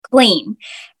Clean.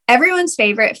 Everyone's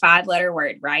favorite 5-letter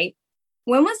word, right?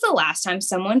 When was the last time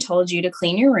someone told you to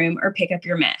clean your room or pick up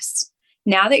your mess?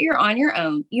 Now that you're on your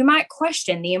own, you might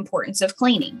question the importance of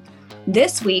cleaning.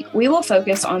 This week, we will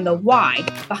focus on the why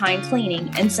behind cleaning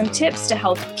and some tips to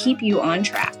help keep you on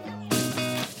track.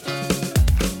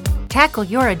 Tackle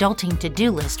your adulting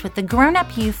to-do list with the Grown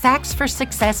Up You Facts for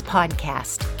Success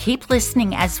podcast. Keep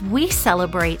listening as we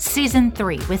celebrate Season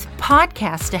 3 with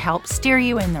podcasts to help steer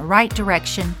you in the right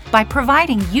direction by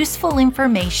providing useful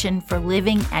information for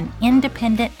living an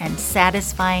independent and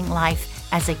satisfying life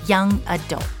as a young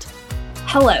adult.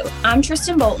 Hello, I'm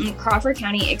Tristan Bolton, Crawford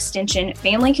County Extension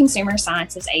Family Consumer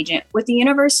Sciences Agent with the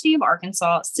University of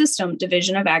Arkansas System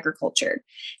Division of Agriculture.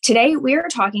 Today, we are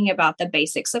talking about the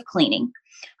basics of cleaning.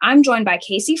 I'm joined by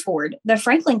Casey Ford, the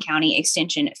Franklin County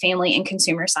Extension Family and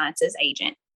Consumer Sciences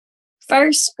Agent.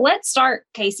 First, let's start,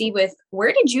 Casey, with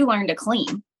where did you learn to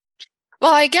clean?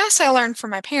 Well, I guess I learned from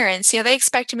my parents. They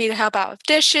expected me to help out with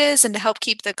dishes and to help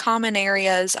keep the common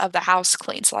areas of the house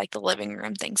clean, so like the living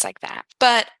room, things like that.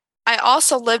 But I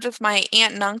also lived with my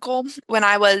aunt and uncle when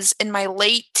I was in my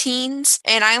late teens,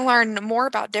 and I learned more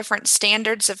about different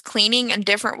standards of cleaning and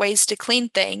different ways to clean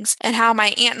things, and how my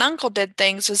aunt and uncle did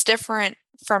things was different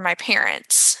from my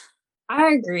parents.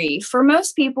 I agree. For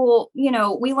most people,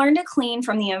 we learn to clean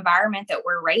from the environment that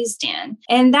we're raised in.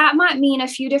 And that might mean a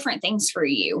few different things for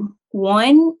you.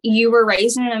 One, you were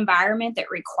raised in an environment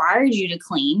that required you to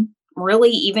clean,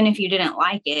 really, even if you didn't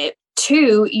like it.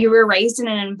 Two, you were raised in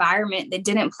an environment that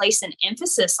didn't place an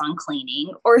emphasis on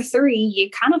cleaning. Or three, you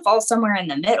kind of fall somewhere in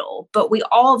the middle, but we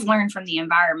all have learned from the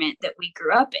environment that we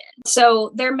grew up in.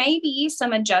 So there may be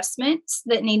some adjustments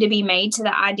that need to be made to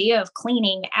the idea of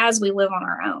cleaning as we live on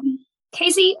our own.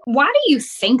 Casey, why do you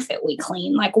think that we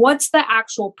clean? What's the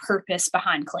actual purpose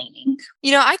behind cleaning?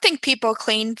 I think people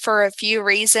clean for a few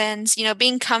reasons.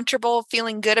 Being comfortable,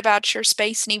 feeling good about your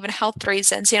space, and even health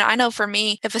reasons. I know for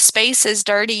me, if a space is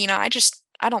dirty, I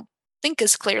don't think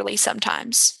as clearly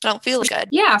sometimes. I don't feel good.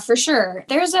 Yeah, for sure.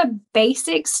 There's a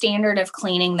basic standard of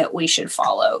cleaning that we should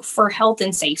follow for health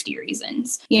and safety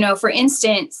reasons. For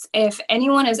instance, if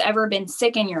anyone has ever been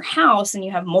sick in your house and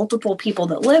you have multiple people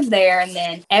that live there and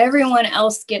then everyone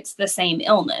else gets the same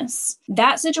illness,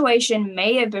 that situation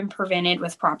may have been prevented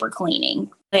with proper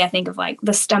cleaning. I think of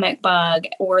the stomach bug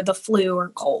or the flu or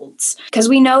colds, because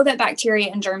we know that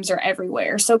bacteria and germs are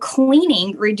everywhere. So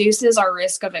cleaning reduces our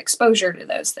risk of exposure to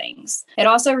those things. It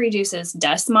also reduces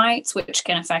dust mites, which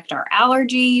can affect our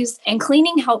allergies. And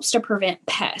cleaning helps to prevent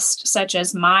pests such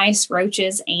as mice,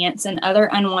 roaches, ants, and other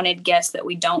unwanted guests that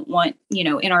we don't want,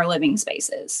 in our living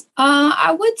spaces.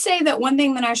 I would say that one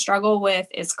thing that I struggle with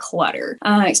is clutter,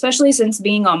 especially since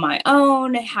being on my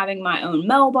own, having my own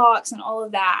mailbox and all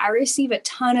of that. I receive a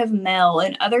ton of mail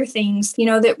and other things,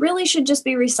 that really should just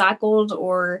be recycled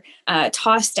or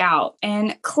tossed out.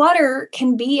 And clutter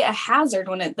can be a hazard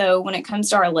when it comes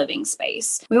to our living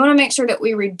space. We want to make sure that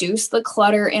we reduce the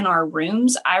clutter in our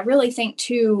rooms. I really think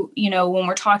too, when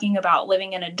we're talking about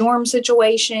living in a dorm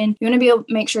situation, you want to be able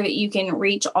to make sure that you can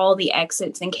reach all the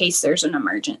exits in case there's an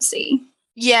emergency.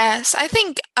 Yes, I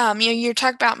think, you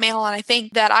talk about mail, and I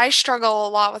think that I struggle a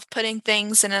lot with putting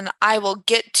things in an I will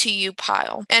get to you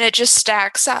pile, and it just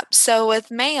stacks up. So with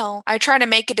mail, I try to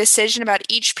make a decision about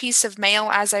each piece of mail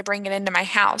as I bring it into my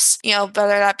house, whether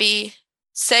that be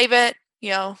save it,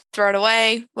 throw it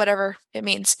away, whatever it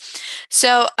means.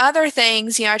 So other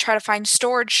things, I try to find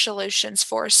storage solutions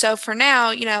for. So for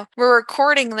now, we're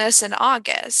recording this in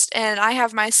August, and I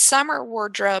have my summer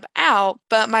wardrobe out,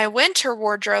 but my winter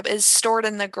wardrobe is stored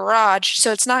in the garage,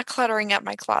 so it's not cluttering up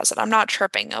my closet. I'm not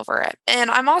tripping over it. And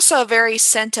I'm also a very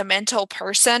sentimental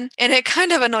person, and it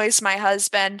kind of annoys my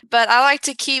husband, but I like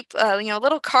to keep,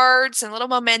 little cards and little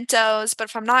mementos, but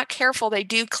if I'm not careful, they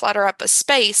do clutter up a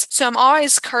space. So I'm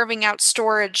always carving out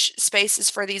storage spaces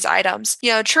for these items.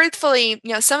 Truthfully,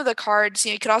 some of the cards,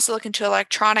 you could also look into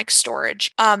electronic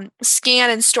storage, scan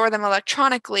and store them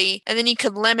electronically, and then you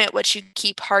could limit what you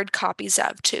keep hard copies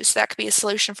of too. So that could be a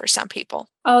solution for some people.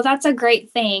 Oh, that's a great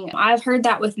thing. I've heard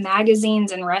that with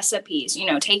magazines and recipes,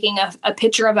 taking a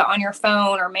picture of it on your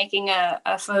phone or making a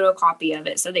photocopy of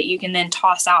it so that you can then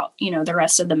toss out, the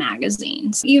rest of the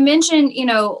magazines. You mentioned,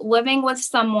 living with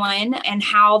someone and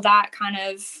how that kind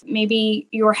of maybe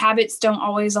your habits don't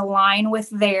always align with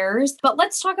theirs. But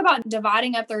let's talk about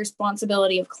dividing up the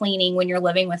responsibility of cleaning when you're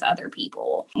living with other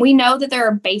people. We know that there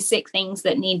are basic things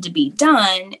that need to be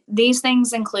done. These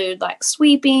things include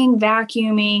sweeping,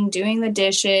 vacuuming, doing the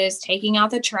dishes, taking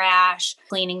out the trash,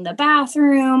 cleaning the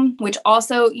bathroom, which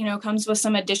also, comes with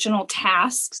some additional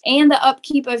tasks, and the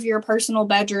upkeep of your personal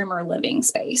bedroom or living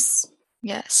space.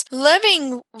 Yes.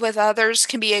 Living with others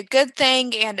can be a good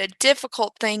thing and a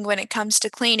difficult thing when it comes to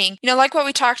cleaning. Like what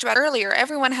we talked about earlier,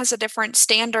 everyone has a different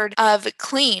standard of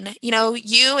clean.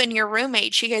 You and your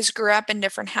roommate, you guys grew up in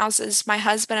different houses. My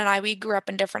husband and I, we grew up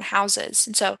in different houses.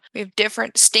 And so we have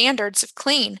different standards of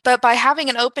clean. But by having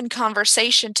an open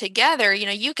conversation together,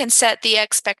 you can set the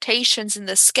expectations and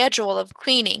the schedule of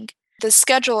cleaning.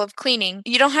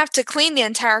 You don't have to clean the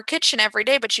entire kitchen every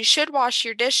day, but you should wash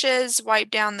your dishes, wipe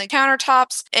down the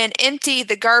countertops, and empty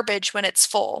the garbage when it's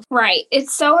full. Right.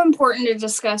 It's so important to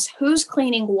discuss who's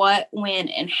cleaning what, when,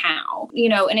 and how.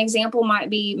 An example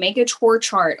might be make a chore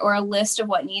chart or a list of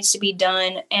what needs to be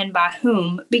done and by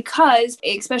whom, because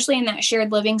especially in that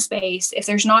shared living space, if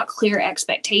there's not clear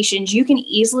expectations, you can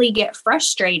easily get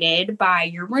frustrated by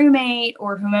your roommate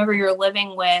or whomever you're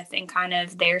living with and kind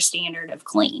of their standard of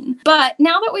clean. But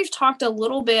now that we've talked a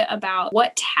little bit about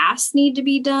what tasks need to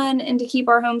be done and to keep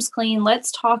our homes clean,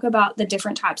 let's talk about the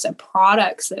different types of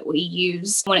products that we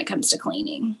use when it comes to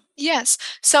cleaning. Yes.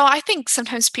 So I think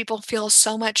sometimes people feel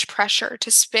so much pressure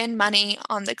to spend money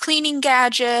on the cleaning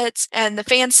gadgets and the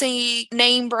fancy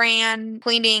name brand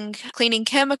cleaning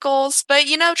chemicals. But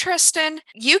Tristan,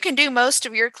 you can do most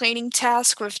of your cleaning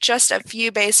tasks with just a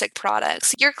few basic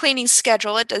products. Your cleaning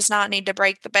schedule, it does not need to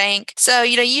break the bank. So,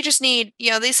 you just need,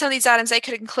 some of these items, they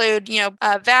could include,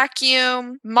 a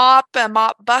vacuum, a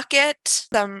mop bucket,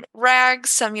 some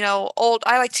rags, some,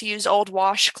 I like to use old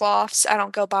washcloths. I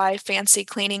don't go buy fancy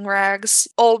cleaning rags,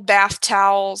 old bath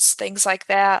towels, things like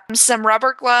that. Some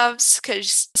rubber gloves,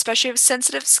 because especially with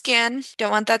sensitive skin,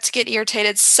 don't want that to get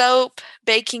irritated. Soap,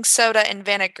 baking soda, and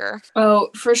vinegar. Oh,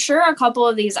 for sure, a couple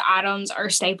of these items are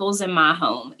staples in my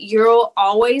home. You'll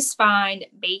always find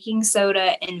baking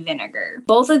soda and vinegar.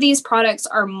 Both of these products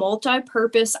are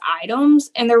multi-purpose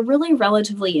items, and they're really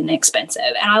relatively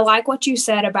inexpensive. And I like what you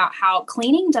said about how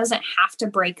cleaning doesn't have to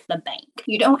break the bank.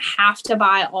 You don't have to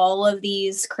buy all of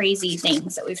these crazy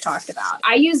things that we've talked about.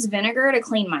 I use vinegar to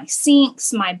clean my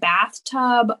sinks, my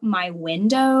bathtub, my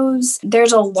windows.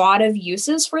 There's a lot of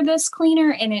uses for this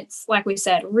cleaner, and it's, like we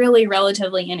said, really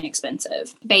relatively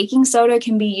inexpensive. Baking soda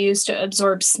can be used to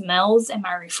absorb smells in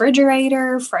my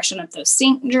refrigerator, freshen up those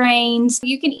sink drains.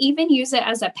 You can even use it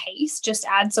as a paste. Just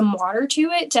add some water to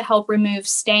it to help remove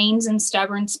stains and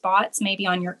stubborn spots, maybe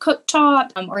on your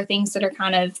cooktop, or things that are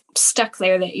kind of stuck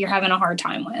there that you're having a hard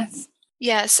time with.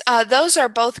 Yes, those are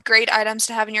both great items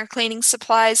to have in your cleaning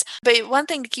supplies. But one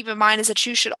thing to keep in mind is that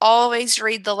you should always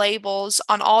read the labels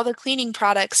on all the cleaning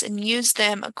products and use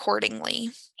them accordingly.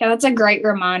 Yeah, that's a great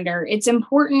reminder. It's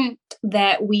important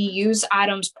that we use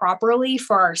items properly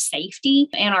for our safety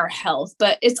and our health,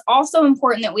 but it's also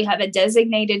important that we have a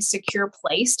designated secure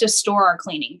place to store our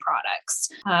cleaning products.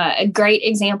 A great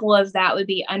example of that would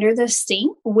be under the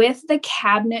sink with the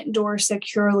cabinet door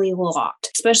securely locked,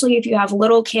 especially if you have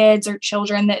little kids or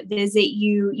children that visit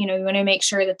you. You want to make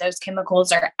sure that those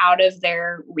chemicals are out of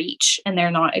their reach and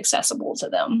they're not accessible to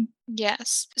them.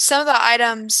 Yes. Some of the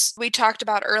items we talked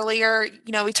about earlier,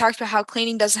 we talked about how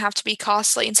cleaning doesn't have to be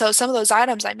costly. And so some of those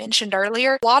items I mentioned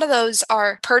earlier, a lot of those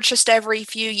are purchased every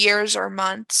few years or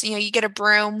months. You get a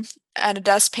broom and a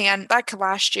dustpan, that could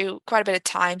last you quite a bit of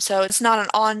time. So it's not an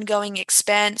ongoing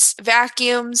expense.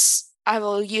 Vacuums, I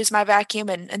will use my vacuum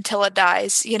until it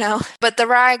dies, But the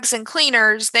rags and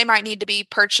cleaners, they might need to be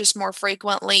purchased more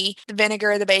frequently. The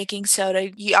vinegar, the baking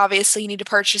soda, you obviously need to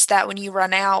purchase that when you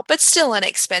run out, but still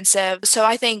inexpensive. So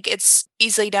I think it's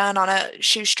easily done on a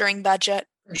shoestring budget.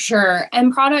 For sure.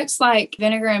 And products like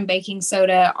vinegar and baking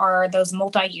soda are those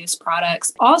multi-use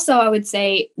products. Also, I would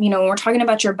say, when we're talking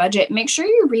about your budget, make sure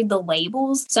you read the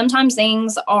labels. Sometimes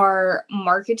things are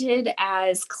marketed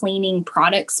as cleaning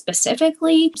products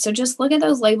specifically. So just look at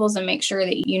those labels and make sure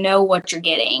that you know what you're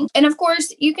getting. And of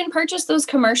course, you can purchase those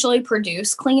commercially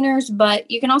produced cleaners, but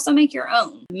you can also make your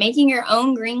own. Making your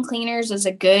own green cleaners is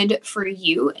a good for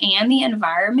you and the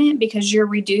environment because you're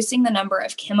reducing the number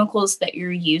of chemicals that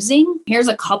you're using. Here's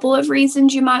a couple of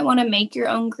reasons you might want to make your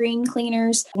own green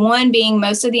cleaners. One being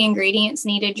most of the ingredients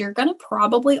needed you're going to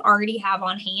probably already have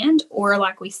on hand, or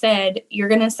like we said, you're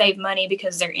going to save money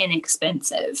because they're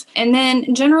inexpensive. And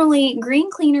then generally, green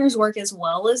cleaners work as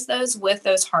well as those with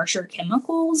those harsher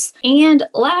chemicals. And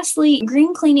lastly,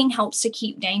 green cleaning helps to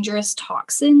keep dangerous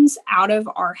toxins out of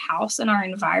our house and our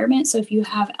environment. So if you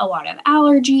have a lot of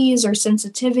allergies or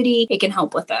sensitivity, it can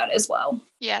help with that as well.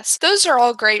 Yes, those are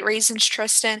all great reasons,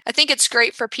 Tristan. I think it's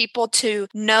great for people to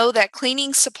know that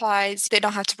cleaning supplies, they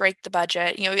don't have to break the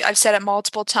budget. I've said it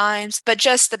multiple times, but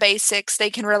just the basics,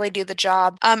 they can really do the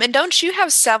job. And don't you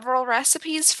have several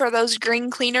recipes for those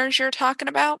green cleaners you're talking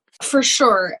about? For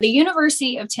sure. The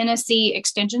University of Tennessee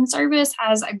Extension Service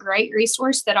has a great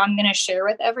resource that I'm going to share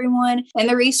with everyone in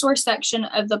the resource section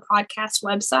of the podcast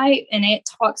website. And it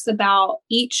talks about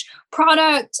each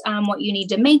product, what you need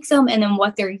to make them, and then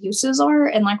what their uses are.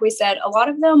 And like we said, a lot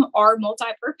of them are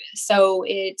multi-purpose. So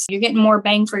you're getting more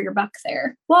bang for your buck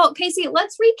there. Well, Casey,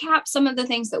 let's recap some of the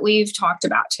things that we've talked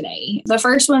about today. The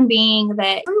first one being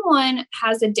that everyone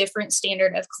has a different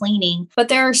standard of cleaning, but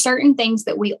there are certain things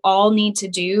that we all need to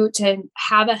do to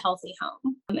have a healthy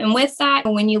home. And with that,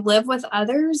 when you live with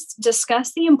others,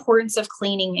 discuss the importance of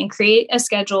cleaning and create a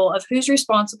schedule of who's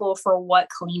responsible for what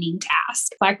cleaning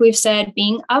task. Like we've said,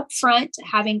 being upfront,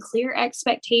 having clear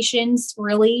expectations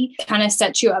really kind of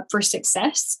sets you up for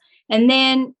success. And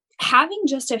then having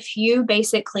just a few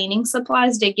basic cleaning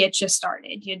supplies to get you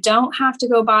started. You don't have to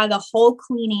go buy the whole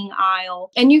cleaning aisle,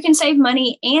 and you can save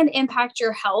money and impact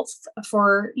your health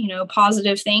for,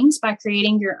 positive things by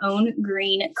creating your own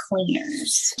green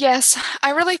cleaners. Yes, I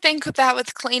really think that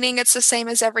with cleaning, it's the same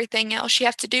as everything else. You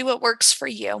have to do what works for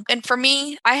you. And for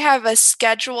me, I have a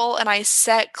schedule and I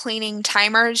set cleaning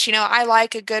timers. I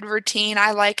like a good routine. I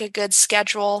like a good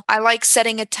schedule. I like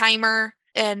setting a timer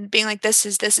and being like, this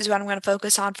is what I'm going to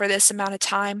focus on for this amount of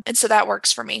time. And so that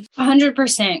works for me.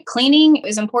 100%. Cleaning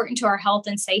is important to our health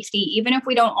and safety, even if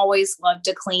we don't always love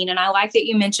to clean. And I like that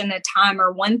you mentioned the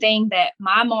timer. One thing that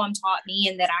my mom taught me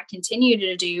and that I continue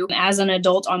to do as an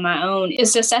adult on my own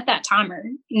is to set that timer.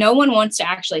 No one wants to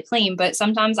actually clean, but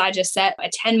sometimes I just set a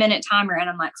 10-minute timer and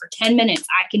I'm like, for 10 minutes,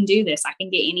 I can do this. I can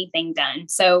get anything done.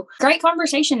 So great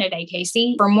conversation today,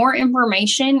 Casey. For more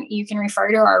information, you can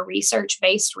refer to our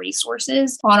research-based resources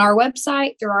on our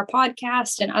website, through our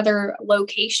podcast, and other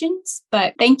locations.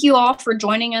 But thank you all for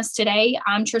joining us today.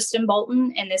 I'm Tristan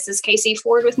Bolton, and this is Casey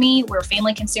Ford with me. We're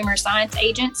Family Consumer Science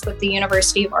agents with the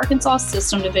University of Arkansas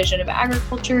System Division of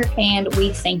Agriculture, and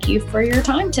we thank you for your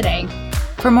time today.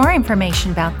 For more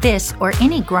information about this or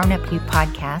any Grown Up U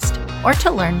podcast, or to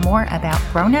learn more about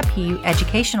Grown Up U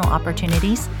educational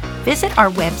opportunities, visit our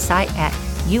website at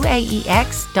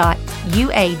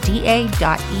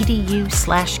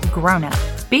uaex.uada.edu/grownup.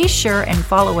 Be sure and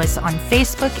follow us on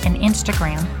Facebook and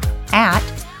Instagram at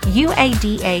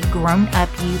UADA Grown Up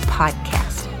U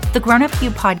Podcast. The Grown Up U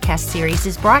Podcast series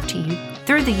is brought to you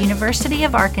through the University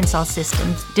of Arkansas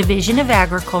System's Division of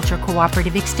Agriculture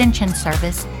Cooperative Extension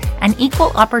Service, an equal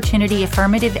opportunity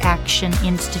affirmative action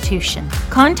institution.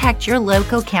 Contact your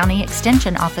local county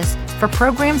extension office for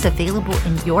programs available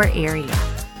in your area.